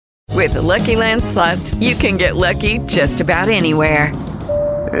With the Lucky Land Slots, you can get lucky just about anywhere.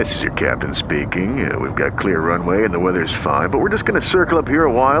 This is your captain speaking. We've got clear runway and the weather's fine, but we're just going to circle up here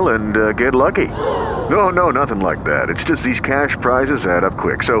a while and get lucky. No, nothing like that. It's just these cash prizes add up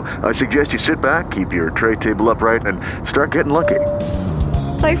quick. So I suggest you sit back, keep your tray table upright, and start getting lucky.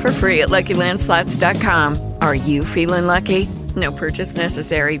 Play for free at LuckyLandSlots.com. Are you feeling lucky? No purchase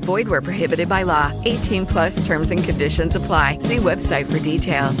necessary. Void where prohibited by law. 18 plus terms and conditions apply. See website for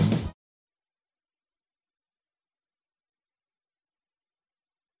details.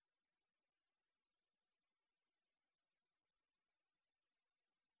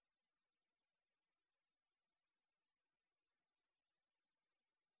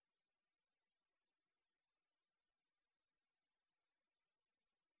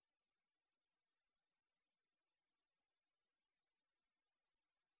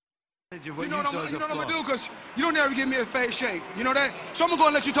 You know what I'm gonna do, because you don't ever give me a fair shake. You know that? So I'm gonna go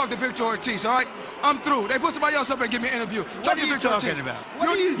and let you talk to Victor Ortiz, all right? I'm through. They put somebody else up there and give me an interview. What are you talking about? What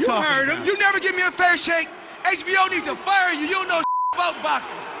are you talking about? You never give me a fair shake. HBO needs to fire you. You don't know about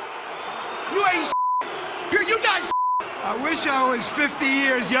boxing. You ain't You're not I wish I was 50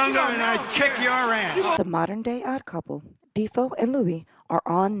 years younger and I'd kick your ass. The modern day odd couple, Defo and Louie, are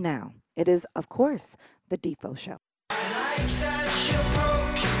on now. It is, of course, the Defo Show.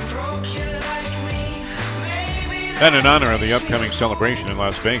 And in honor of the upcoming celebration in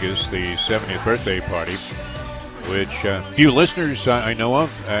Las Vegas, the 70th birthday party, which few listeners I know of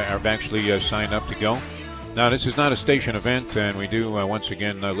have actually signed up to go. Now, this is not a station event, and we do, once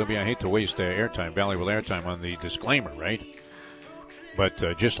again, Libby, I hate to waste airtime, valuable airtime on the disclaimer, right? But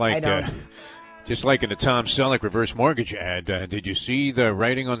just like in the Tom Selleck reverse mortgage ad, did you see the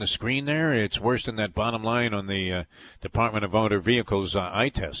writing on the screen there? It's worse than that bottom line on the Department of Motor Vehicles eye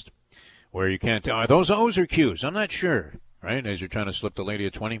test, where you can't tell, are those O's or Q's? I'm not sure, right? As you're trying to slip the lady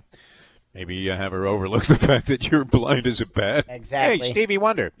a 20, maybe you have her overlook the fact that you're blind as a bat. Exactly. Hey, Stevie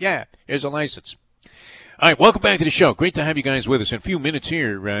Wonder. Yeah, here's a license. All right, welcome back to the show. Great to have you guys with us. In a few minutes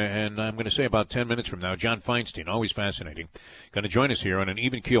here, and I'm going to say about 10 minutes from now, John Feinstein, always fascinating, going to join us here on an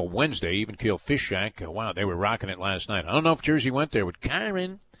Even Keel Wednesday, Even Keel Fish Shack. Wow, they were rocking it last night. I don't know if Jersey went there with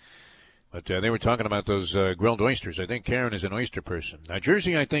Karen, but they were talking about those grilled oysters. I think Karen is an oyster person. Now,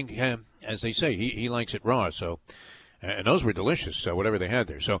 Jersey, I think, as they say, he likes it raw, so, and those were delicious, whatever they had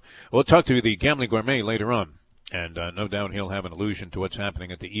there. So we'll talk to the Gambling Gourmet later on. And no doubt he'll have an allusion to what's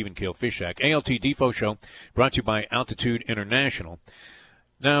happening at the Even Keel Fish Shack. ALT Defo Show brought to you by Altitude International.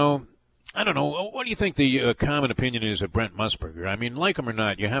 Now, I don't know, what do you think the common opinion is of Brent Musburger? I mean, like him or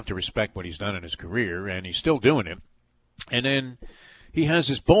not, you have to respect what he's done in his career, and he's still doing it. And then he has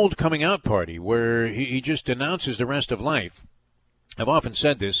this bold coming out party where he just announces the rest of life. I've often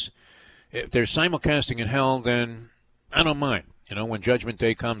said this. If there's simulcasting in hell, then I don't mind. You know, when Judgment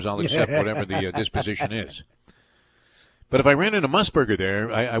Day comes, I'll accept whatever the disposition is. But if I ran into Musburger there,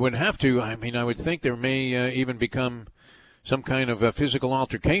 I would have to. I mean, I would think there may even become some kind of a physical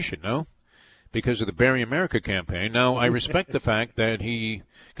altercation, no? Because of the Bury America campaign. Now, I respect the fact that he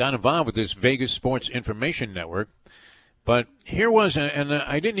got involved with this Vegas Sports Information Network. But here was, and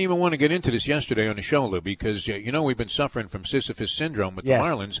I didn't even want to get into this yesterday on the show, Lou, because, you know, we've been suffering from Sisyphus syndrome with the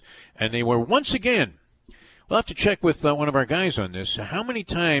Marlins. And they were once again, we'll have to check with one of our guys on this. How many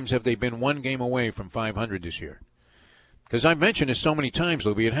times have they been one game away from 500 this year? Because I've mentioned this so many times,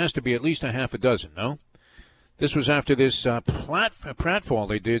 Louie, it has to be at least a half a dozen, no? This was after this pratfall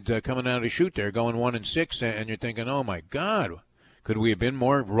they did coming out of the chute there, going 1-6, and you're thinking, oh, my God, could we have been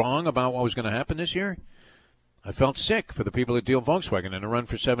more wrong about what was going to happen this year? I felt sick for the people at Deal Volkswagen in a run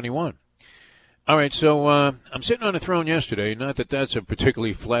for 71. All right, so I'm sitting on a throne yesterday. Not that that's a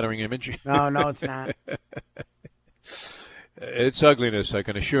particularly flattering image. No, it's not. It's ugliness, I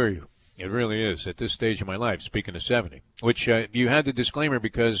can assure you. It really is at this stage of my life, speaking of 70, which you had the disclaimer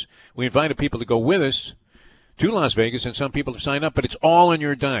because we invited people to go with us to Las Vegas, and some people have signed up, but it's all on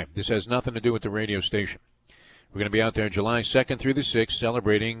your dime. This has nothing to do with the radio station. We're going to be out there July 2nd through the 6th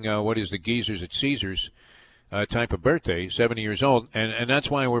celebrating what is the Geezers at Caesars type of birthday, 70 years old, and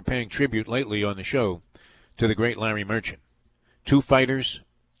that's why we're paying tribute lately on the show to the great Larry Merchant. Two fighters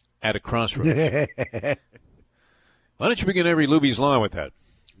at a crossroads. Why don't you begin every Luby's Law with that?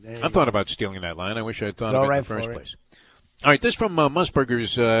 I thought about stealing that line. I wish I had thought of it in the first place. All right, this from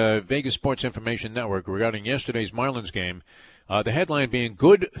Musburger's Vegas Sports Information Network regarding yesterday's Marlins game. The headline being,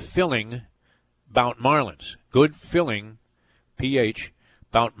 Good Filling Bout Marlins. Good Filling, PH,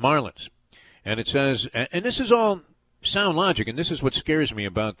 Bout Marlins. And it says, and this is all sound logic, and this is what scares me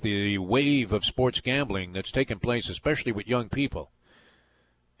about the wave of sports gambling that's taken place, especially with young people.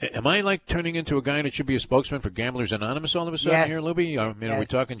 Am I like turning into a guy that should be a spokesman for Gamblers Anonymous all of a sudden here, Luby? I mean, Are we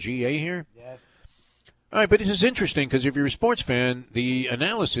talking GA here? Yes. All right, but this is interesting because if you're a sports fan, the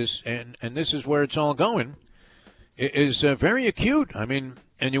analysis, and this is where it's all going, is very acute. I mean,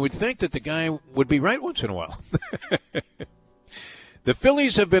 and you would think that the guy would be right once in a while. The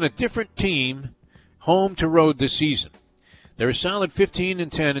Phillies have been a different team home to road this season. They're a solid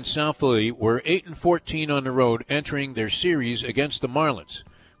 15-10 in South Philly. We're 8-14 on the road entering their series against the Marlins,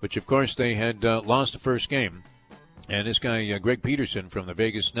 which, of course, they had lost the first game. And this guy, Greg Peterson from the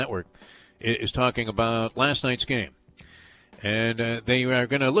Vegas Network, is talking about last night's game. And they are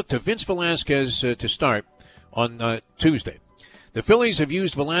going to look to Vince Velasquez to start on Tuesday. The Phillies have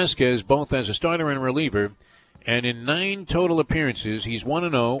used Velasquez both as a starter and reliever, and in 9 total appearances, he's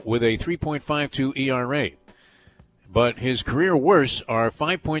 1-0 with a 3.52 ERA. But his career worsts are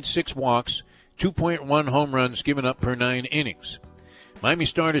 5.6 walks, 2.1 home runs given up per 9 innings. Miami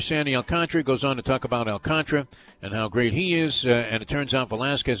starter Sandy Alcantara goes on to talk about Alcantara and how great he is, and it turns out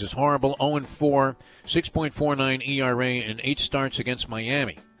Velasquez is horrible, 0-4, 6.49 ERA in 8 starts against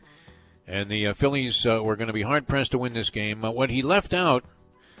Miami. And the Phillies were going to be hard-pressed to win this game. What he left out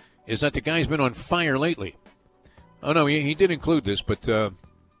is that the guy's been on fire lately. Oh, no, he did include this, but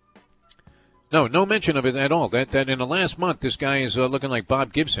no mention of it at all. That in the last month, this guy is looking like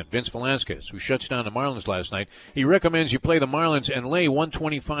Bob Gibson, Vince Velasquez, who shuts down the Marlins last night. He recommends you play the Marlins and lay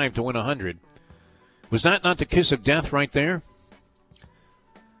 125 to win 100. Was that not the kiss of death right there?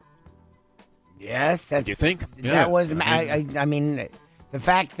 Yes. Do you think? That was, I mean, the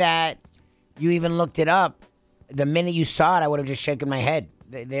fact that you even looked it up, the minute you saw it, I would have just shaken my head.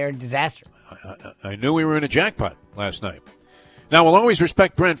 They're a disaster. I knew we were in a jackpot last night. Now, we'll always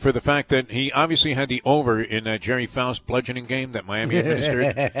respect Brent for the fact that he obviously had the over in that Jerry Faust bludgeoning game that Miami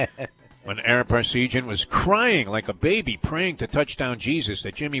administered when Ara Parseghian was crying like a baby, praying to touchdown Jesus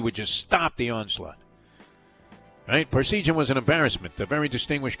that Jimmy would just stop the onslaught. Right? Parseghian was an embarrassment. A very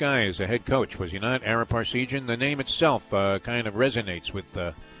distinguished guy as a head coach, was he not? Ara Parseghian, the name itself kind of resonates with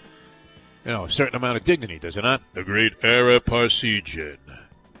a certain amount of dignity, does it not? The great Ara Parseghian.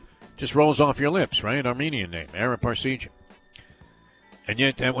 Just rolls off your lips, right? Armenian name, Ara Parseghian. And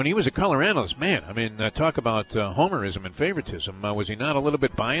yet, when he was a color analyst, man, I mean, talk about homerism and favoritism. Was he not a little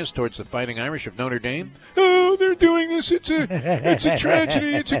bit biased towards the Fighting Irish of Notre Dame? Oh, they're doing this. It's a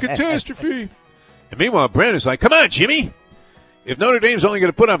tragedy. It's a catastrophe. And meanwhile, Brent is like, come on, Jimmy. If Notre Dame's only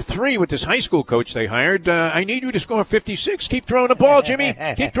going to put up 3 with this high school coach they hired, I need you to score 56. Keep throwing the ball, Jimmy.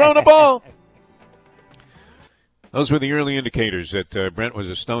 Keep throwing the ball. Those were the early indicators that Brent was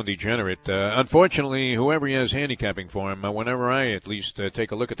a stone degenerate. Unfortunately, whoever he has handicapping for him, whenever I at least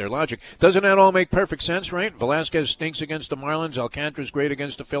take a look at their logic, doesn't that all make perfect sense, right? Velasquez stinks against the Marlins. Alcantara's great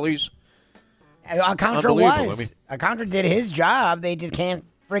against the Phillies. Alcantara was. Alcantara did his job. They just can't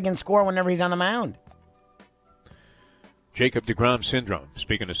friggin' score whenever he's on the mound. Jacob deGrom syndrome,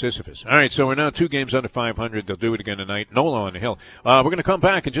 speaking of Sisyphus. All right, so we're now 2 games under 500. They'll do it again tonight. Nola on the hill. We're going to come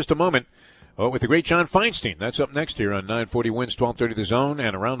back in just a moment. With the great John Feinstein. That's up next here on 940 Wins, 1230 The Zone,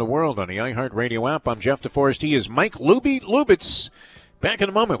 and around the world on the iHeartRadio app. I'm Jeff DeForest. He is Mike Luby Lubitz. Back in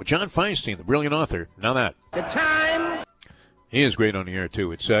a moment with John Feinstein, the brilliant author. Now that. The time. He is great on the air,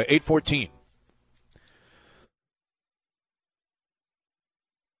 too. It's 8:14.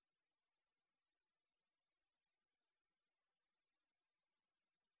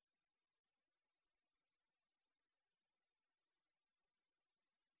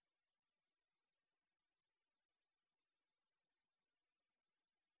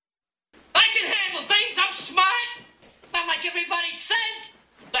 Everybody says,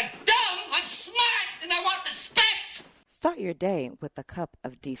 like dumb, I'm smart, and I want respect. Start your day with a cup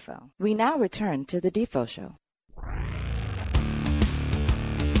of Defo. We now return to the Defo Show.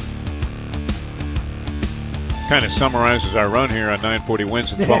 Kind of summarizes our run here on 940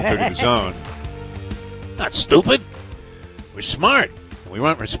 Wins and 1230 The Zone. Not stupid. We're smart. And we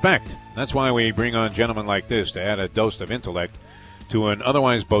want respect. That's why we bring on gentlemen like this to add a dose of intellect to an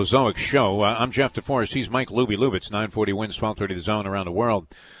otherwise bozoic show. I'm Jeff DeForest. He's Mike Luby Lubitz, 940 Wins, 1230 The Zone around the world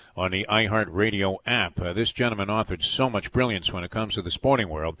on the iHeartRadio app. This gentleman authored so much brilliance when it comes to the sporting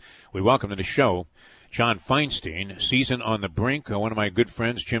world. We welcome to the show John Feinstein, Season on the Brink. One of my good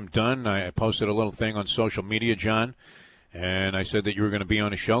friends, Jim Dunn. I posted a little thing on social media, John, and I said that you were going to be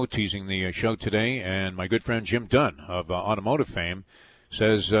on a show, teasing the show today. And my good friend Jim Dunn of automotive fame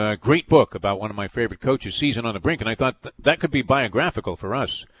says, great book about one of my favorite coaches, Season on the Brink. And I thought that could be biographical for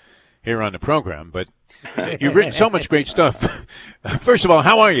us here on the program. But you've written so much great stuff. First of all,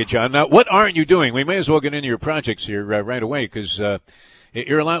 how are you, John? Now, what aren't you doing? We may as well get into your projects here right away because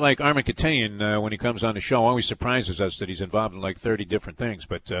You're a lot like Armin Katayan when he comes on the show. Always surprises us that he's involved in like 30 different things.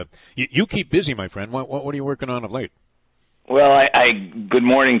 But you keep busy, my friend. What are you working on of late? Well, good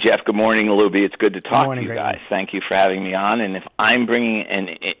morning, Jeff. Good morning, Luby. It's good to talk to you guys. Thank you for having me on. And if I'm bringing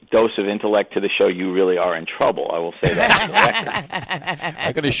a dose of intellect to the show, you really are in trouble. I will say that for the record.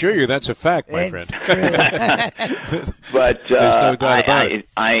 I can assure you that's a fact, my It's friend. true. But There's no doubt about it.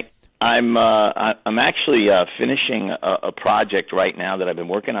 I'm actually finishing a project right now that I've been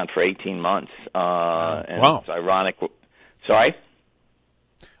working on for 18 months. And wow. It's ironic. Sorry?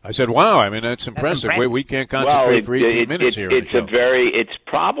 I said, wow, I mean, that's impressive. We can't concentrate for 18 minutes here. It's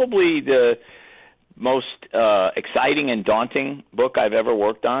probably the most exciting and daunting book I've ever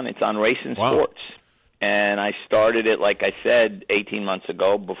worked on. It's on race and sports. And I started it, like I said, 18 months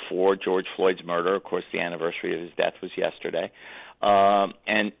ago before George Floyd's murder. Of course, the anniversary of his death was yesterday.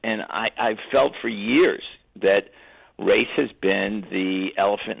 And I've felt for years that race has been the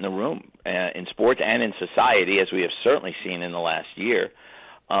elephant in the room in sports and in society, as we have certainly seen in the last year.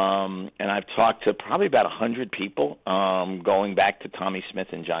 And I've talked to probably about 100 people, going back to Tommy Smith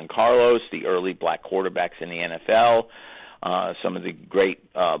and John Carlos, the early black quarterbacks in the NFL, some of the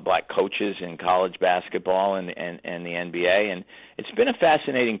great black coaches in college basketball and the NBA. And it's been a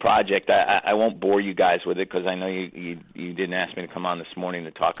fascinating project. I won't bore you guys with it because I know you didn't ask me to come on this morning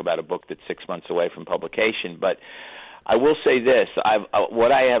to talk about a book that's 6 months away from publication. But I will say this,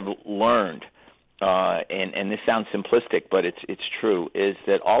 what I have learned, and this sounds simplistic, but it's true, is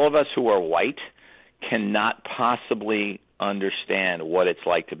that all of us who are white cannot possibly understand what it's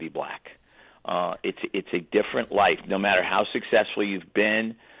like to be black. It's a different life, no matter how successful you've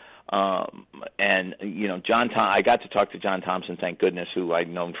been. And you know, I got to talk to John Thompson, thank goodness, who I'd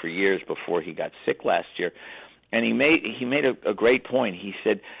known for years before he got sick last year, and he made a great point. He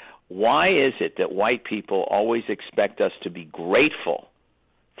said, "Why is it that white people always expect us to be grateful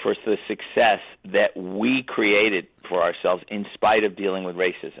for the success that we created for ourselves in spite of dealing with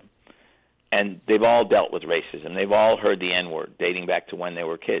racism?" And they've all dealt with racism. They've all heard the N-word dating back to when they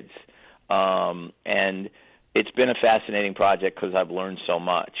were kids. And it's been a fascinating project because I've learned so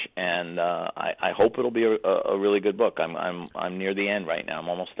much. And I hope it'll be a really good book. I'm near the end right now. I'm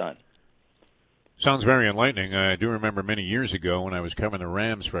almost done. Sounds very enlightening. I do remember many years ago when I was covering the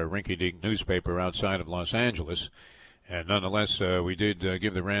Rams for a rinky-dink newspaper outside of Los Angeles. And nonetheless, we did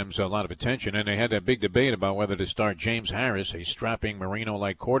give the Rams a lot of attention, and they had that big debate about whether to start James Harris, a strapping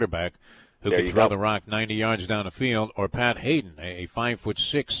Marino-like quarterback who could throw the rock 90 yards down the field, or Pat Hayden, a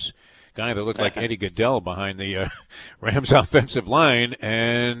 5'6" guy that looked like Eddie Goodell behind the Rams offensive line.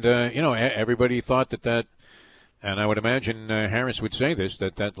 And, everybody thought that, and I would imagine Harris would say this,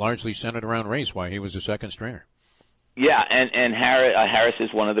 that largely centered around race, why he was a second stringer. Yeah, and Harris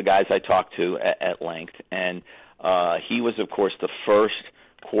is one of the guys I talked to at length, and he was, of course, the first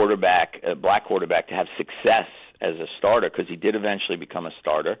black quarterback to have success as a starter, because he did eventually become a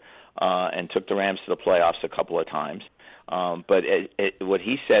starter and took the Rams to the playoffs a couple of times. But what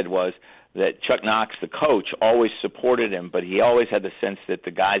he said was that Chuck Knox, the coach, always supported him, but he always had the sense that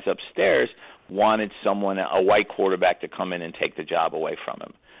the guys upstairs wanted a white quarterback, to come in and take the job away from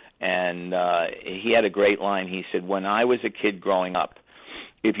him. And he had a great line. He said, "When I was a kid growing up,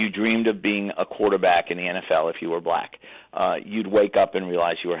 if you dreamed of being a quarterback in the NFL, if you were black, you'd wake up and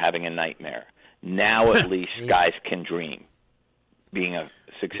realize you were having a nightmare. Now at least guys can dream being a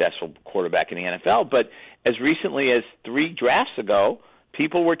successful quarterback in the NFL." But as recently as 3 drafts ago,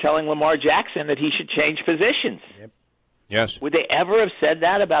 people were telling Lamar Jackson that he should change positions. Yep. Yes. Would they ever have said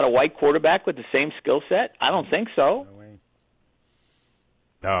that about a white quarterback with the same skill set? I don't think so.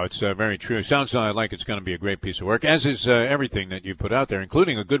 No, it's very true. Sounds like it's going to be a great piece of work, as is everything that you put out there,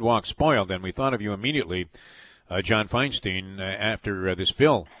 including A Good Walk Spoiled. And we thought of you immediately, John Feinstein, after this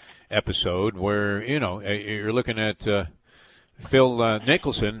Phil episode, where, you're looking at Phil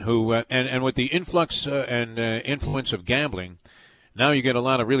Nicholson, who, and with the influx and influence of gambling, now you get a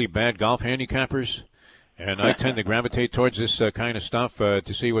lot of really bad golf handicappers. And I tend to gravitate towards this kind of stuff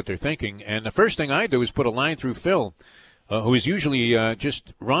to see what they're thinking. And the first thing I do is put a line through Phil, who is usually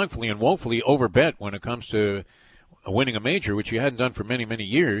just wrongfully and woefully overbet when it comes to winning a major, which he hadn't done for many, many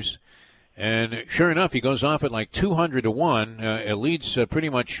years. And sure enough, he goes off at like 200-1. It leads pretty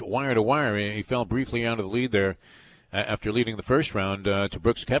much wire to wire. He fell briefly out of the lead there after leading the first round to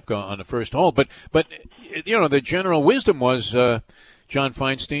Brooks Koepka on the first hole. But the general wisdom was, John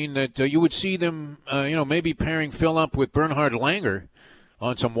Feinstein, that you would see them, maybe pairing Phil up with Bernhard Langer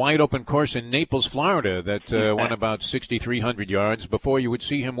on some wide-open course in Naples, Florida, that won about 6,300 yards before you would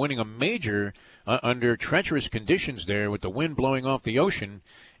see him winning a major under treacherous conditions there with the wind blowing off the ocean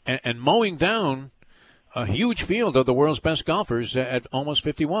and mowing down a huge field of the world's best golfers at almost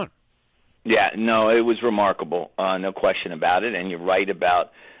 51. Yeah, no, it was remarkable, no question about it. And you're right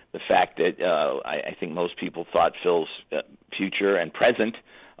about the fact that I think most people thought Phil's future and present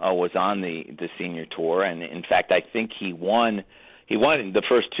was on the senior tour. And, in fact, I think he won the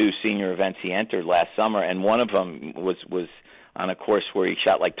first two senior events he entered last summer, and one of them was on a course where he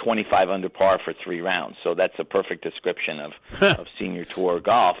shot like 25 under par for 3 rounds. So that's a perfect description of senior tour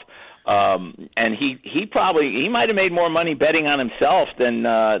golf. And he might have made more money betting on himself than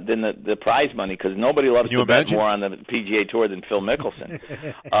the prize money, because nobody loves to bet more on the PGA Tour than Phil Mickelson.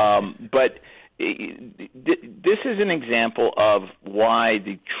 But this is an example of why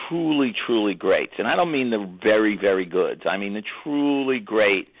the truly, truly greats, and I don't mean the very, very goods, I mean the truly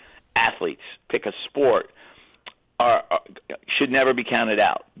great athletes, pick a sport, should never be counted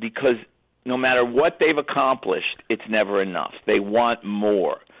out, because no matter what they've accomplished, it's never enough. They want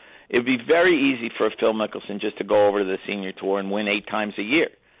more. It would be very easy for Phil Mickelson just to go over to the senior tour and win 8 times a year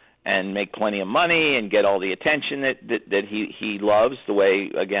and make plenty of money and get all the attention that he loves, the way,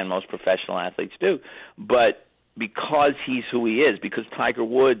 again, most professional athletes do. But because he's who he is, because Tiger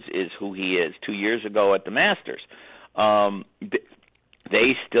Woods is who he is 2 years ago at the Masters,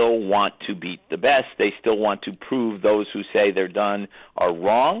 they still want to beat the best. They still want to prove those who say they're done are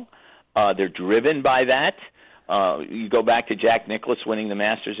wrong. They're driven by that. You go back to Jack Nicklaus winning the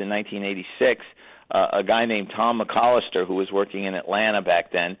Masters in 1986. A guy named Tom McAllister, who was working in Atlanta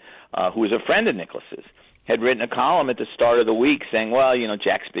back then, who was a friend of Nicklaus's, had written a column at the start of the week saying, well,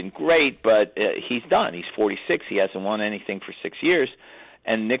 Jack's been great, but he's done. He's 46. He hasn't won anything for 6 years.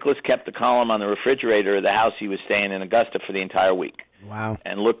 And Nicklaus kept the column on the refrigerator of the house he was staying in Augusta for the entire week. Wow.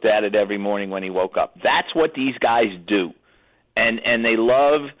 And looked at it every morning when he woke up. That's what these guys do. And they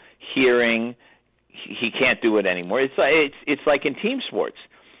love hearing he can't do it anymore. It's like in team sports,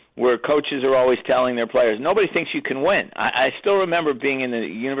 where coaches are always telling their players, nobody thinks you can win. I still remember being in the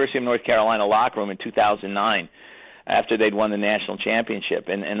University of North Carolina locker room in 2009 after they'd won the national championship,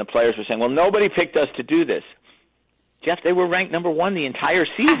 and the players were saying, well, nobody picked us to do this. Jeff, they were ranked number 1 the entire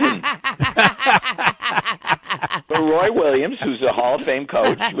season. But Roy Williams, who's a Hall of Fame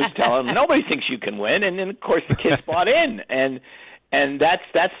coach, was telling them, nobody thinks you can win. And then, of course, the kids bought in. And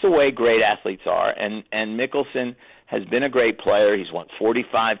that's the way great athletes are. And Mickelson has been a great player. He's won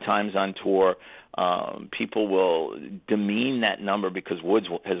 45 times on tour. People will demean that number because Woods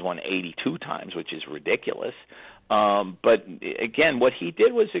has won 82 times, which is ridiculous. But, again, what he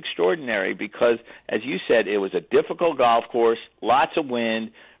did was extraordinary because, as you said, it was a difficult golf course, lots of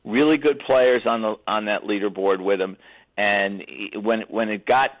wind, really good players on that leaderboard with him. And when it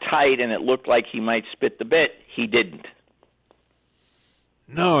got tight and it looked like he might spit the bit, he didn't.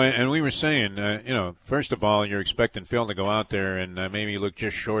 No, and we were saying, first of all, you're expecting Phil to go out there and maybe look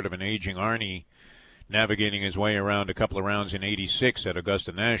just short of an aging Arnie navigating his way around a couple of rounds in 86 at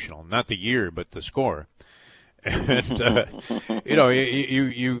Augusta National. Not the year, but the score. And,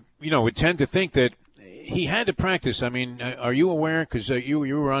 you would tend to think that he had to practice. I mean, are you aware, because you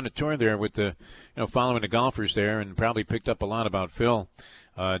were on the tour there with the, following the golfers there and probably picked up a lot about Phil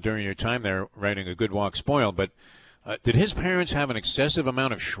during your time there writing A Good Walk Spoiled, but did his parents have an excessive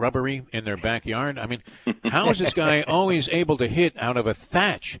amount of shrubbery in their backyard? I mean, how is this guy always able to hit out of a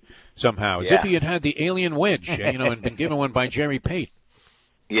thatch somehow, as if he had the alien wedge, and been given one by Jerry Pate?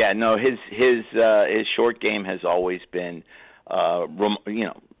 Yeah, no, his short game has always been, he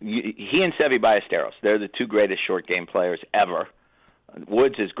and Seve Ballesteros, they're the 2 greatest short game players ever.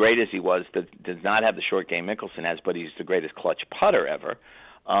 Woods, as great as he was, does not have the short game Mickelson has, but he's the greatest clutch putter ever.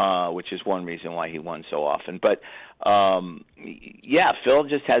 Which is one reason why he won so often. But, Phil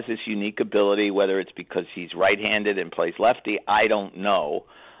just has this unique ability, whether it's because he's right-handed and plays lefty, I don't know.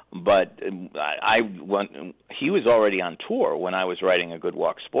 But he was already on tour when I was writing A Good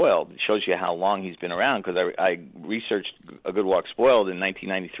Walk Spoiled. It shows you how long he's been around, because I researched A Good Walk Spoiled in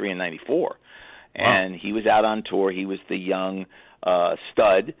 1993 and 94. Wow. And he was out on tour. He was the young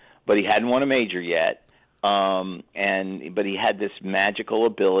stud, but he hadn't won a major yet. But he had this magical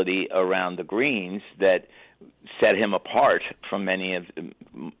ability around the greens that set him apart from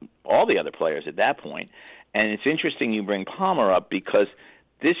all the other players at that point. And it's interesting you bring Palmer up, because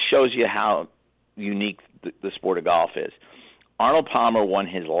this shows you how unique the sport of golf is. Arnold Palmer won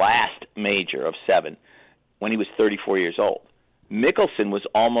his last major of 7 when he was 34 years old. Mickelson was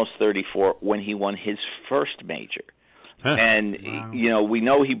almost 34 when he won his first major. Huh. And, wow. We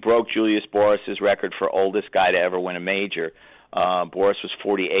know he broke Julius Boris's record for oldest guy to ever win a major. Boris was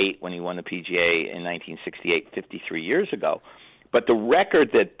 48 when he won the PGA in 1968, 53 years ago. But the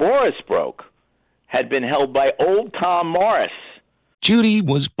record that Boris broke had been held by old Tom Morris, Judy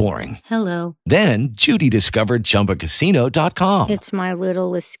was boring. Hello. Then Judy discovered ChumbaCasino.com. It's my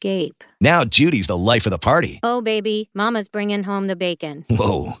little escape. Now Judy's the life of the party. Oh, baby, mama's bringing home the bacon.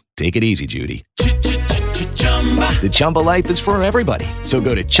 Whoa, take it easy, Judy. The Chumba life is for everybody. So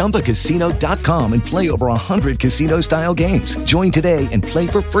go to ChumbaCasino.com and play over 100 casino-style games. Join today and play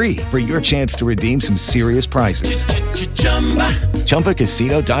for free for your chance to redeem some serious prizes.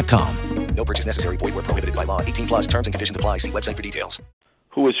 ChumbaCasino.com. No purchase necessary. Void where prohibited by law. 18 plus terms and conditions apply. See website for details.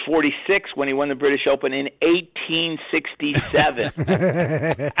 Who was 46 when he won the British Open in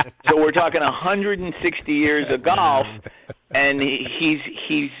 1867. So we're talking 160 years of golf, and he's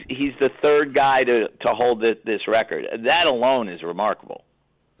the third guy to hold this record. That alone is remarkable.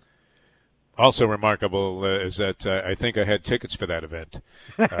 Also remarkable is that I think I had tickets for that event,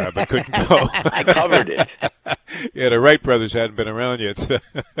 but couldn't go. I covered it. Yeah, the Wright brothers hadn't been around yet.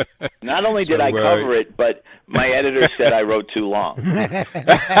 Not only did I cover it, but my editor said I wrote too long.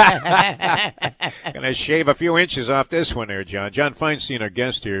 Gonna shave a few inches off this one there, John. John Feinstein, our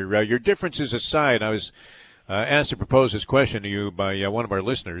guest here. Your differences aside, I was asked to propose this question to you by one of our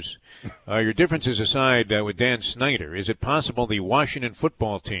listeners. Your differences aside with Dan Snyder, is it possible the Washington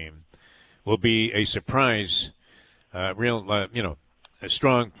football team will be a surprise, a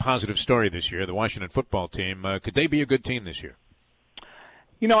strong positive story this year, the Washington football team? Could they be a good team this year?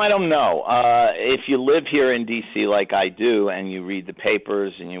 I don't know. If you live here in D.C. like I do, and you read the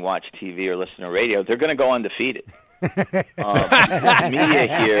papers and you watch TV or listen to radio, they're going to go undefeated. The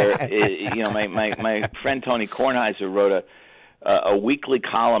media here, my friend Tony Kornheiser wrote a weekly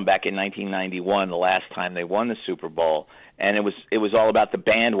column back in 1991, the last time they won the Super Bowl, and it was all about the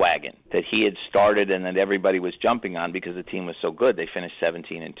bandwagon that he had started and that everybody was jumping on because the team was so good. They finished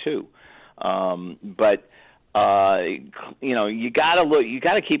 17-2. You got to look. You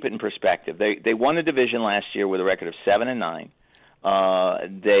got to keep it in perspective. They won the division last year with a record of 7-9.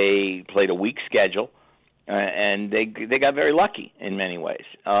 They played a weak schedule, and they got very lucky in many ways.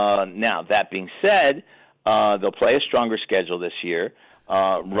 Now that being said, they'll play a stronger schedule this year.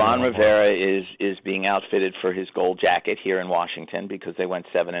 Ron Rivera is being outfitted for his gold jacket here in Washington because they went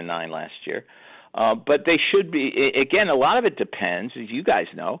 7-9 last year. But they should be, again, a lot of it depends, as you guys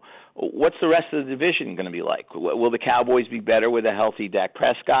know, what's the rest of the division going to be like? Will the Cowboys be better with a healthy Dak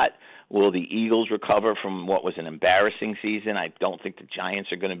Prescott? Will the Eagles recover from what was an embarrassing season? I don't think the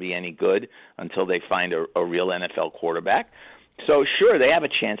Giants are going to be any good until they find a real NFL quarterback. So, sure, they have a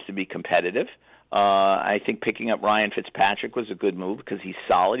chance to be competitive. I think picking up Ryan Fitzpatrick was a good move because he's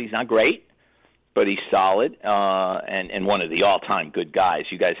solid. He's not great, but he's solid and one of the all-time good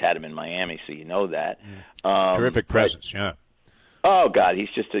guys. You guys had him in Miami, so you know that. Terrific presence, yeah. Oh, God,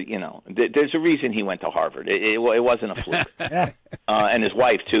 he's just there's a reason he went to Harvard. It wasn't a fluke. And his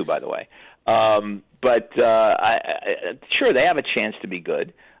wife, too, by the way. But sure, they have a chance to be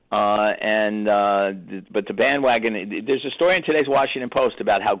good. But the bandwagon, there's a story in today's Washington Post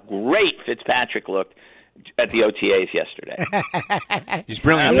about how great Fitzpatrick looked at the OTAs yesterday. He's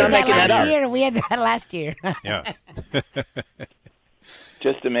brilliant. We had that last year. Yeah.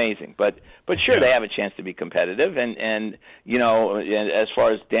 Just amazing. But sure, they have a chance to be competitive. And as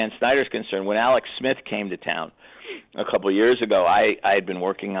far as Dan Snyder's concerned, when Alex Smith came to town a couple of years ago, I had been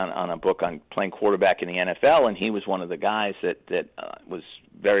working on a book on playing quarterback in the NFL, and he was one of the guys that was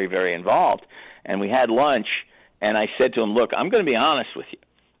very, very involved. And we had lunch, and I said to him, look, I'm going to be honest with you.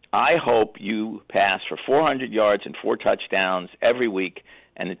 I hope you pass for 400 yards and 4 touchdowns every week,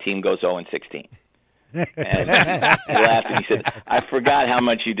 and the team goes 0-16. And he laughed and he said, I forgot how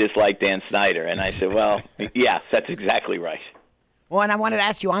much you dislike Dan Snyder. And I said, well, yes, that's exactly right. Well, and I wanted to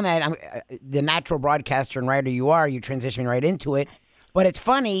ask you on that. The natural broadcaster and writer you are, you're transitioning right into it. But it's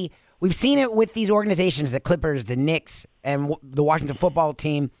funny, we've seen it with these organizations, the Clippers, the Knicks, and the Washington football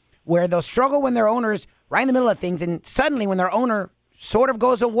team, where they'll struggle when their owner's right in the middle of things, and suddenly when their owner sort of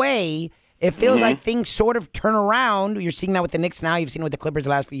goes away, it feels like things sort of turn around. You're seeing that with the Knicks now. You've seen it with the Clippers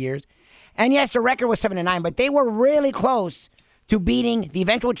the last few years. And yes, the record was 7-9, but they were really close to beating the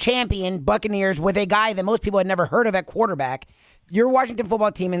eventual champion Buccaneers with a guy that most people had never heard of at quarterback. Your Washington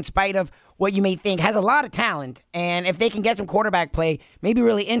football team, in spite of what you may think, has a lot of talent. And if they can get some quarterback play, may be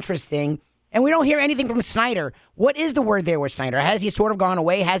really interesting. And we don't hear anything from Snyder. What is the word there with Snyder? Has he sort of gone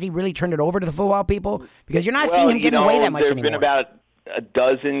away? Has he really turned it over to the football people? Because you're not seeing him getting away that much anymore. There have been about a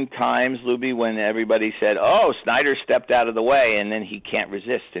dozen times, Luby, when everybody said, oh, Snyder stepped out of the way, and then he can't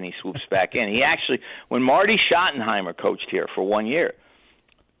resist, and he swoops back in. He actually, when Marty Schottenheimer coached here for 1 year,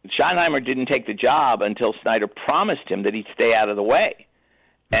 Schottenheimer didn't take the job until Snyder promised him that he'd stay out of the way.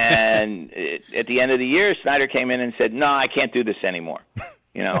 And at the end of the year, Snyder came in and said, no, I can't do this anymore.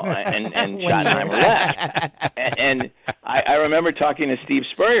 and Schottenheimer left. And I remember talking to Steve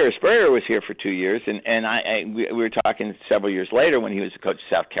Spurrier. Spurrier was here for 2 years, and we were talking several years later when he was the coach of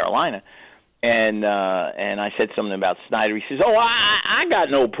South Carolina. And I said something about Snyder. He says, I got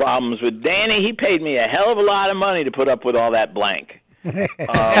no problems with Danny. He paid me a hell of a lot of money to put up with all that blank. So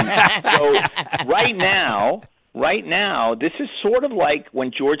right now, this is sort of like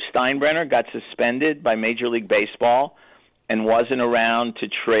when George Steinbrenner got suspended by Major League Baseball and wasn't around to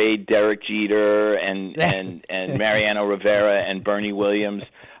trade Derek Jeter and Mariano Rivera and Bernie Williams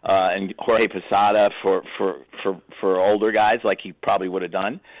and Jorge Posada for older guys like he probably would have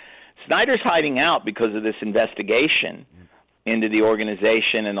done. Snyder's hiding out because of this investigation into the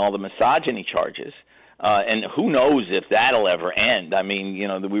organization and all the misogyny charges. And who knows if that'll ever end. I mean,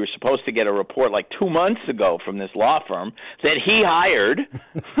 we were supposed to get a report like 2 months ago from this law firm that he hired,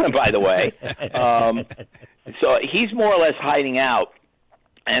 by the way. So he's more or less hiding out.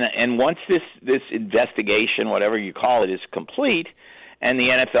 And once this investigation, whatever you call it, is complete, and the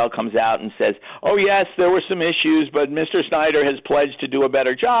NFL comes out and says, oh, yes, there were some issues, but Mr. Snyder has pledged to do a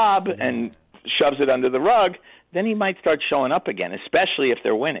better job and shoves it under the rug, then he might start showing up again, especially if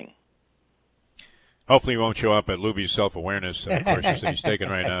they're winning. Hopefully he won't show up at Luby's self-awareness courses that he's taking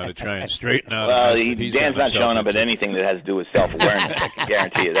right now to try and straighten out. Well, Dan's not showing up at anything that has to do with self-awareness. I can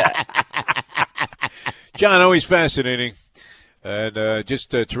guarantee you that. John, always fascinating. And just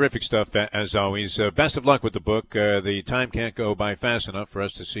terrific stuff, as always. Best of luck with the book. The time can't go by fast enough for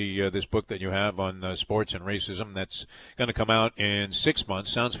us to see this book that you have on sports and racism. That's going to come out in 6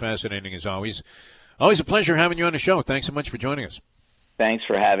 months. Sounds fascinating, as always. Always a pleasure having you on the show. Thanks so much for joining us. Thanks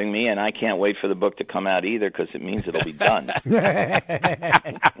for having me, and I can't wait for the book to come out either because it means it'll be done.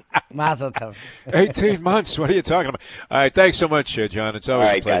 Mazel tov. 18 months. What are you talking about? All right, thanks so much, John. It's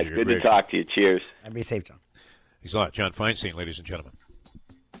always a pleasure. Guys, good to talk to you. Cheers. And be safe, John. Thanks a lot. John Feinstein, ladies and gentlemen.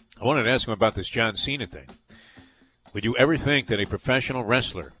 I wanted to ask him about this John Cena thing. Would you ever think that a professional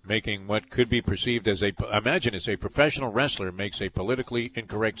wrestler making what could be perceived as imagine it's a professional wrestler makes a politically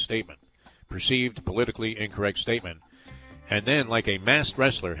incorrect statement, perceived politically incorrect statement, and then, like a masked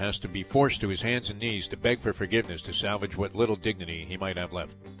wrestler, has to be forced to his hands and knees to beg for forgiveness to salvage what little dignity he might have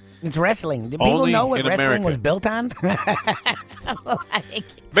left. It's wrestling. Did people know what wrestling was built on?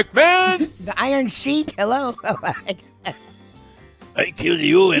 McMahon! The Iron Sheik? Hello? I kill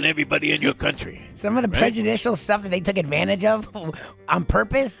you and everybody in your country. Some of the prejudicial stuff that they took advantage of on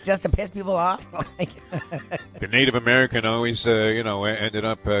purpose just to piss people off. The Native American always, ended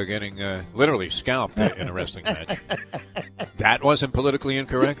up getting literally scalped in a wrestling match. That wasn't politically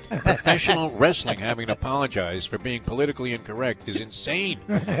incorrect. Professional wrestling having to apologize for being politically incorrect is insane.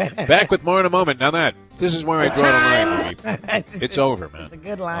 Back with more in a moment. Now this is where I draw the line, Louie. It's over, man. It's a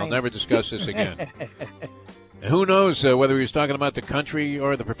good line. I'll never discuss this again. And who knows whether he was talking about the country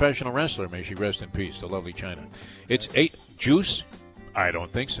or the professional wrestler. May she rest in peace, the lovely China. It's 8 Juice? I don't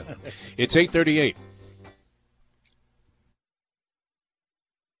think so. It's 8:38.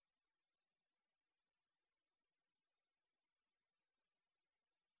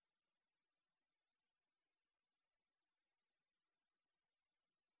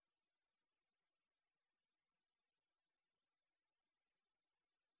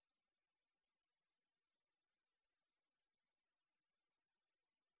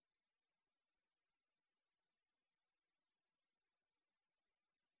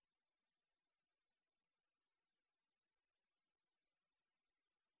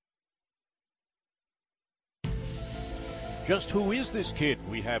 Just who is this kid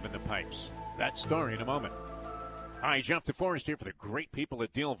we have in the pipes? That story in a moment. Hi, Jeff DeForest here for the great people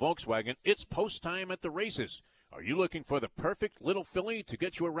at Deal Volkswagen. It's post time at the races. Are you looking for the perfect little filly to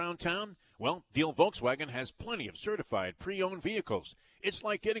get you around town? Well, Deal Volkswagen has plenty of certified pre-owned vehicles. It's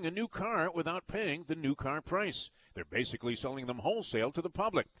like getting a new car without paying the new car price. They're basically selling them wholesale to the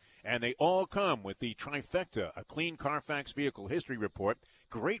public. And they all come with the trifecta, a clean Carfax vehicle history report,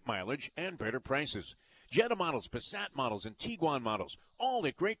 great mileage, and better prices. Jetta models, Passat models, and Tiguan models, all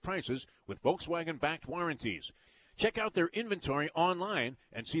at great prices with Volkswagen-backed warranties. Check out their inventory online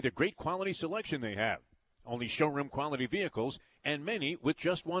and see the great quality selection they have. Only showroom-quality vehicles, and many with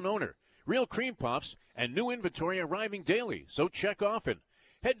just one owner. Real cream puffs and new inventory arriving daily, so check often.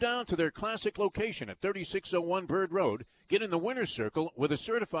 Head down to their classic location at 3601 Bird Road. Get in the winner's circle with a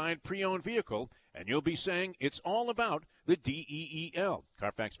certified pre-owned vehicle, and you'll be saying it's all about the DEEL.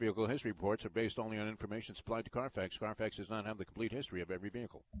 Carfax vehicle history reports are based only on information supplied to Carfax. Carfax does not have the complete history of every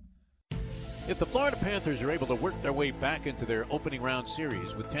vehicle. If the Florida Panthers are able to work their way back into their opening round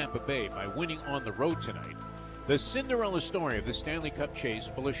series with Tampa Bay by winning on the road tonight, the Cinderella story of the Stanley Cup chase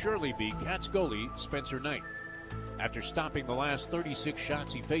will assuredly be Cats goalie Spencer Knight. After stopping the last 36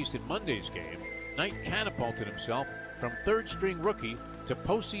 shots he faced in Monday's game, Knight catapulted himself from third-string rookie to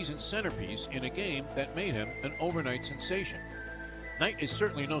postseason centerpiece in a game that made him an overnight sensation. Knight is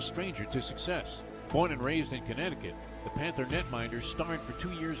certainly no stranger to success. Born and raised in Connecticut, the Panther netminder starred for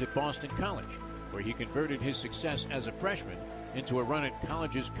 2 years at Boston College, where he converted his success as a freshman into a run at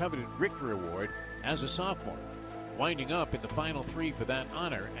college's coveted Richter Award as a sophomore, winding up in the Final Three for that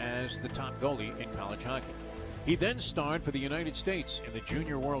honor as the top goalie in college hockey. He then starred for the United States in the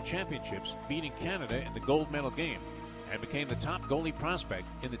Junior World Championships, beating Canada in the gold medal game, and became the top goalie prospect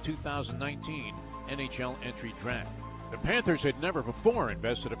in the 2019 NHL entry draft. The Panthers had never before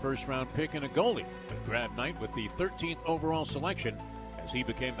invested a first-round pick in a goalie, but grabbed Knight with the 13th overall selection as he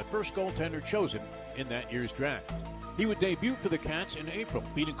became the first goaltender chosen in that year's draft. He would debut for the Cats in April,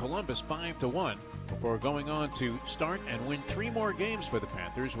 beating Columbus 5-1, before going on to start and win 3 more games for the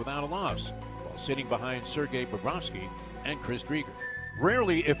Panthers without a loss, while sitting behind Sergei Bobrovsky and Chris Driedger.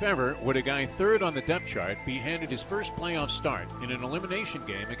 Rarely, if ever, would a guy third on the depth chart be handed his first playoff start in an elimination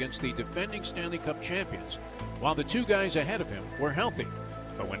game against the defending Stanley Cup champions, while the 2 guys ahead of him were healthy.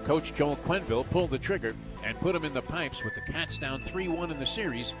 But when coach Joel Quenneville pulled the trigger and put him in the pipes with the Cats down 3-1 in the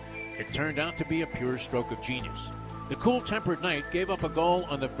series, it turned out to be a pure stroke of genius. The cool-tempered Knight gave up a goal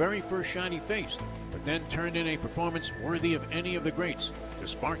on the very first shot he faced, but then turned in a performance worthy of any of the greats to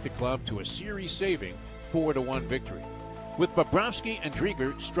spark the club to a series-saving 4-1 victory. With Bobrovsky and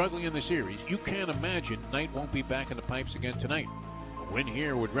Driedger struggling in the series, you can't imagine Knight won't be back in the pipes again tonight. A win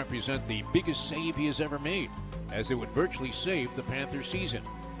here would represent the biggest save he has ever made, as it would virtually save the Panthers' season.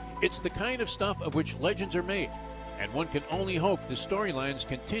 It's the kind of stuff of which legends are made, and one can only hope the storylines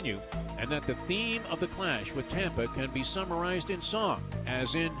continue and that the theme of the clash with Tampa can be summarized in song,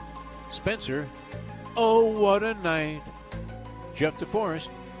 as in Spencer, oh, what a night. Jeff DeForest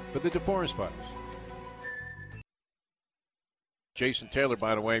for the DeForest Files. Jason Taylor,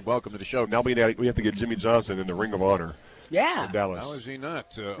 by the way, welcome to the show. Now we have to get Jimmy Johnson in the Ring of Honor. Yeah. In Dallas. How is he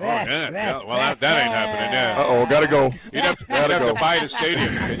not? Well, that ain't happening. Yeah. Uh-oh, gotta go. You'd have to buy the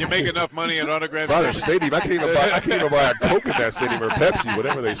stadium. Can you make enough money at autograph? Buy the stadium. I can't even buy a Coke in that stadium or Pepsi,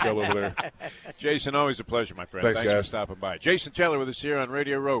 whatever they sell over there. Jason, always a pleasure, my friend. Thanks for guys. stopping by. Jason Taylor with us here on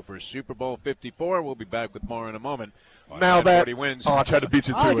Radio Row for Super Bowl 54. We'll be back with more in a moment. Now that he wins. I tried to beat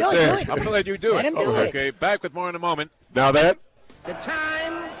you to it. Do it. I'm going to let you do Let it. him do it. Okay, back with more in a moment. Now that. The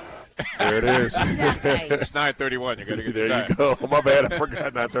time. There it is. It's 9:31. You got to get the time. There you go. Oh, my bad. I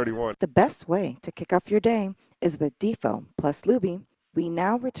forgot 9:31. The best way to kick off your day is with Defo plus Luby. We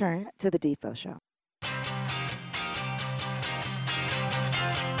now return to the Defo Show.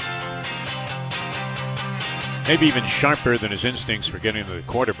 Maybe even sharper than his instincts for getting to the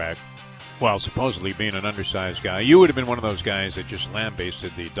quarterback, while supposedly being an undersized guy. You would have been one of those guys that just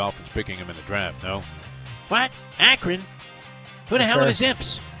lambasted the Dolphins picking him in the draft, no? What? Akron? Who the hell are the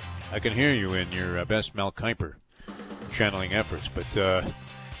Zips? I can hear you in your best Mel Kiper channeling efforts, but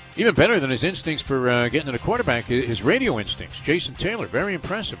even better than his instincts for getting to the quarterback, his radio instincts. Jason Taylor, very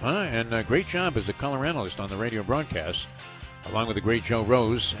impressive, huh? And great job as a color analyst on the radio broadcast, along with the great Joe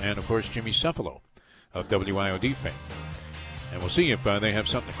Rose and, of course, Jimmy Cephalo of WIOD fame. And we'll see if they have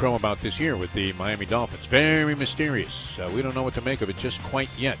something to crow about this year with the Miami Dolphins. Very mysterious. We don't know what to make of it just quite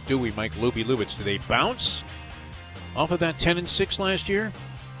yet, do we, Mike Luby Lubitz? Do they bounce off of that 10-6 last year?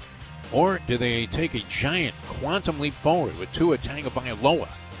 Or do they take a giant quantum leap forward with Tua Tagovailoa,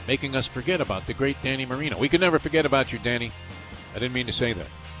 making us forget about the great Danny Marino? We could never forget about you, Danny. I didn't mean to say that.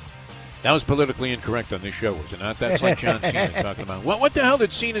 That was politically incorrect on this show, was it not? That's like John Cena talking about. What the hell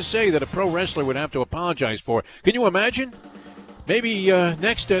did Cena say that a pro wrestler would have to apologize for? Can you imagine? Maybe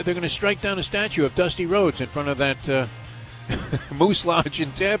next they're going to strike down a statue of Dusty Rhodes in front of that Moose Lodge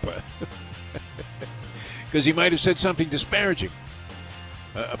in Tampa. Because he might have said something disparaging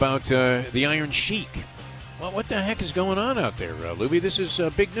about the Iron Sheik. Well, what the heck is going on out there, Luby? This is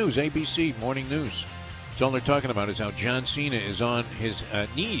big news, ABC Morning News. So all they're talking about is how John Cena is on his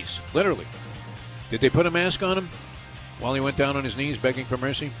knees, literally. Did they put a mask on him while he went down on his knees begging for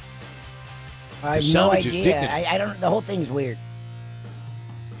mercy? I have no idea. I don't. The whole thing's weird.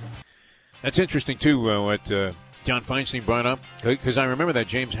 That's interesting, too, what John Feinstein brought up, because I remember that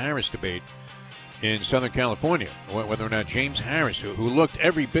James Harris debate in Southern California, whether or not James Harris, who looked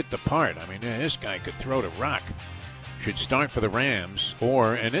every bit the part, I mean, this guy could throw the rock, should start for the Rams,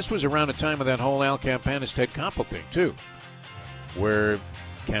 and this was around the time of that whole Al Campanis, Ted Koppel thing, too, where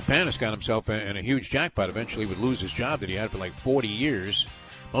Campanis got himself in a huge jackpot, eventually would lose his job that he had for like 40 years.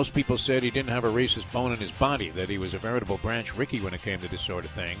 Most people said he didn't have a racist bone in his body, that he was a veritable Branch Rickey when it came to this sort of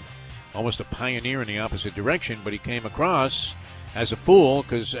thing. almost a pioneer in the opposite direction, but he came across as a fool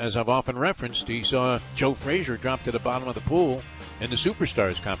because, as I've often referenced, he saw Joe Frazier drop to the bottom of the pool in the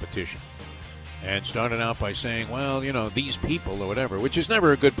Superstars competition and started out by saying, well, you know, these people or whatever, which is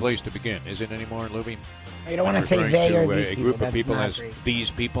never a good place to begin, is it anymore, Luby? You don't want to say they or these a people. group of people as great.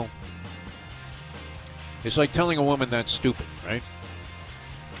 These people. It's like telling a woman that's stupid, right?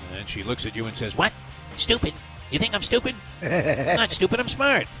 And she looks at you and says, what? Stupid? You think I'm stupid? I'm not stupid, I'm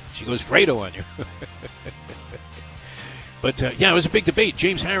smart. She goes Fredo on you. But, yeah, it was a big debate.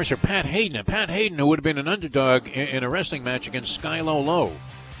 James Harris or Pat Hayden. And Pat Hayden, who would have been an underdog in a wrestling match against Skylo Low,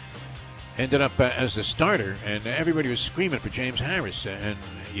 ended up as the starter, and everybody was screaming for James Harris. And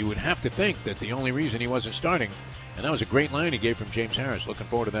you would have to think that the only reason he wasn't starting, and that was a great line he gave from James Harris, looking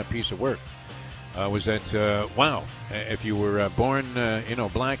forward to that piece of work, was that, wow, if you were born,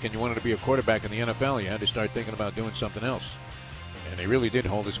 black and you wanted to be a quarterback in the NFL, you had to start thinking about doing something else. And they really did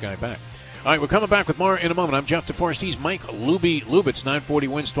hold this guy back. All right, we're coming back with more in a moment. I'm Jeff DeForest. He's Mike Luby Lubitz. 940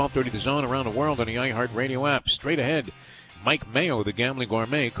 wins, 1230 The Zone, around the world on the iHeartRadio app. Straight ahead, Mike Mayo, the Gambling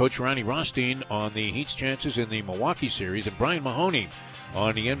Gourmet, Coach Ronnie Rothstein on the Heat's chances in the Milwaukee series, and Brian Mahoney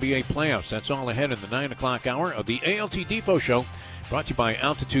on the NBA playoffs. That's all ahead in the 9 o'clock hour of the ALT Defo Show, brought to you by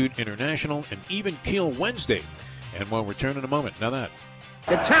Altitude International and Even Keel Wednesday. And we'll return in a moment. Now that.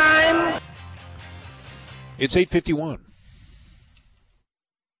 The time. It's 8:51.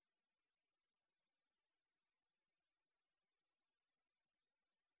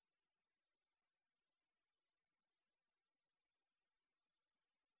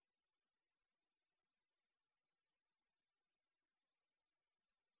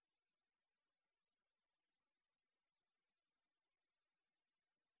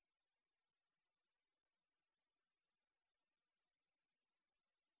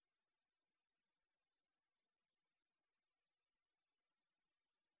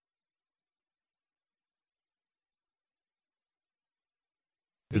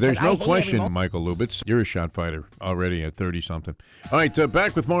 There's no question, Michael Lubitz. You're a shot fighter already at 30-something. All right,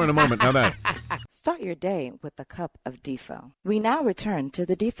 back with more in a moment. Now that. Start your day with a cup of Defo. We now return to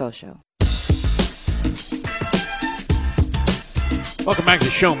the Defo Show. Welcome back to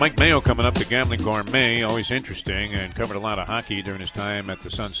the show. Mike Mayo coming up, the Gambling Gourmet. Always interesting, and covered a lot of hockey during his time at the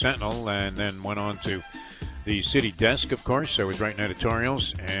Sun Sentinel, and then went on to the City Desk, of course. So was writing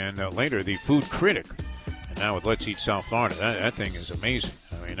editorials, and later the Food Critic. And now with Let's Eat South Florida, that thing is amazing.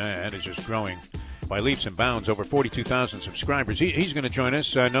 I mean, that is just growing by leaps and bounds, over 42,000 subscribers. He's going to join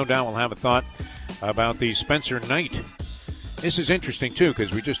us. No doubt we'll have a thought about the Spencer Knight. This is interesting, too,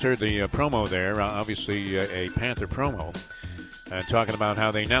 because we just heard the promo there, obviously a Panther promo, talking about how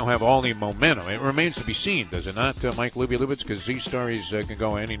they now have all the momentum. It remains to be seen, does it not, Mike Lubitz? Because these stories can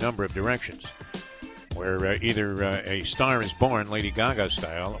go any number of directions, where either a star is born, Lady Gaga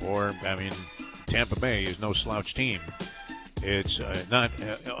style, or, I mean, Tampa Bay is no slouch team. It's not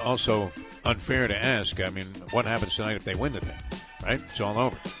also unfair to ask, I mean, what happens tonight if they win the thing, right? It's all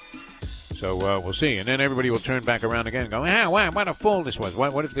over. So we'll see. And then everybody will turn back around again and go, wow, what a fool this was.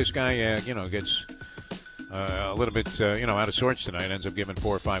 What if this guy, gets a little bit, out of sorts tonight, ends up giving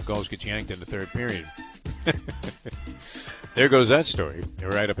 4 or 5 goals, gets yanked in the third period. There goes that story. They're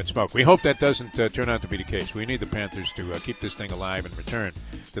right up in smoke. We hope that doesn't turn out to be the case. We need the Panthers to keep this thing alive and return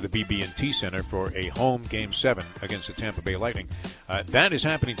to the BB&T Center for a home Game 7 against the Tampa Bay Lightning. That is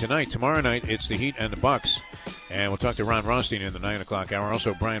happening tonight. Tomorrow night, it's the Heat and the Bucks. And we'll talk to Ron Rothstein in the 9 o'clock hour.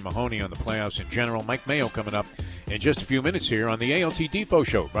 Also, Brian Mahoney on the playoffs in general. Mike Mayo coming up in just a few minutes here on the ALT Defo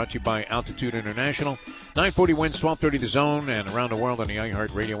Show, brought to you by Altitude International. 940 wins, 1230 The Zone, and around the world on the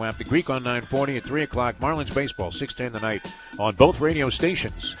iHeartRadio app. The Greek on 940 at 3 o'clock. Marlins baseball, 6:10 tonight on both radio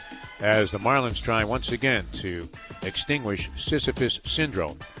stations as the Marlins try once again to extinguish Sisyphus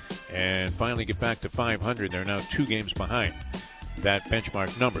syndrome and finally get back to 500. They're now 2 games behind that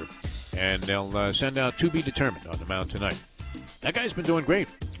benchmark number. And they'll send out to be determined on the mound tonight. That guy's been doing great.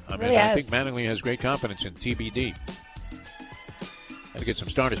 I mean, I think Mattingly has great confidence in TBD. Got to get some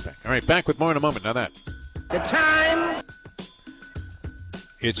starters back. All right, back with more in a moment. Now that. The time.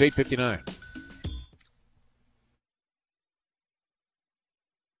 It's 8:59.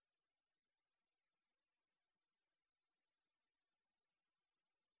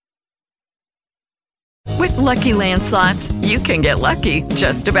 With Lucky Land Slots, you can get lucky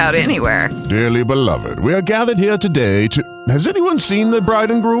just about anywhere. Dearly beloved, we are gathered here today to... Has anyone seen the bride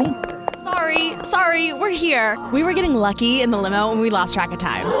and groom? Sorry, we're here. We were getting lucky in the limo and we lost track of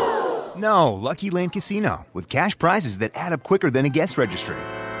time. No, Lucky Land Casino, with cash prizes that add up quicker than a guest registry.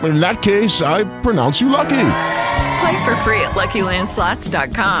 In that case, I pronounce you lucky. Play for free at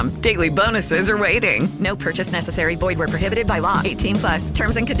LuckyLandSlots.com. Daily bonuses are waiting. No purchase necessary. Void where prohibited by law. 18 plus.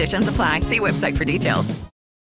 Terms and conditions apply. See website for details.